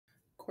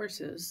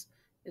Courses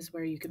is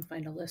where you can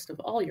find a list of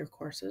all your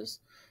courses.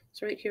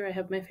 So right here I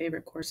have my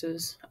favorite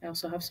courses. I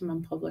also have some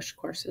unpublished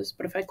courses,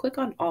 but if I click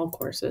on all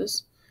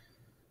courses,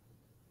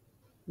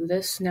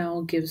 this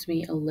now gives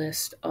me a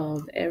list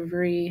of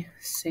every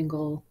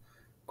single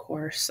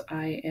course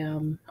I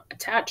am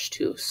attached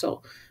to.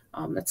 So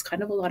that's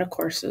kind of a lot of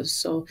courses.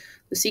 So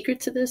the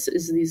secret to this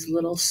is these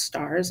little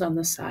stars on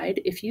the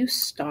side. If you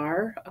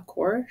star a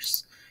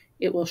course,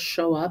 it will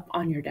show up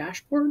on your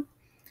dashboard.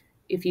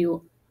 If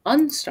you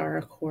unstar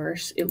a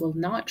course, it will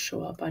not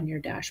show up on your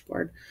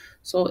dashboard.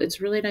 So it's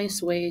a really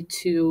nice way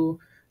to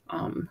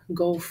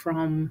go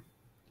from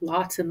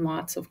lots and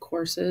lots of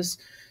courses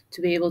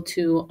to be able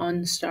to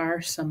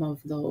unstar some of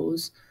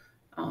those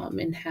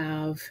and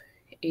have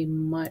a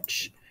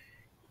much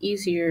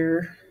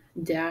easier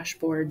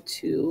dashboard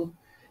to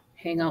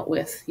hang out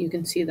with. You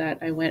can see that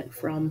I went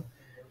from,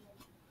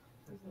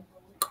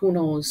 who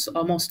knows,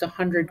 almost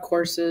 100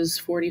 courses,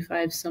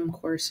 45 some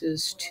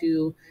courses,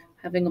 to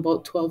having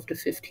about 12 to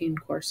 15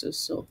 courses.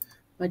 So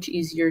much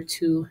easier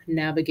to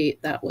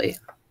navigate that way.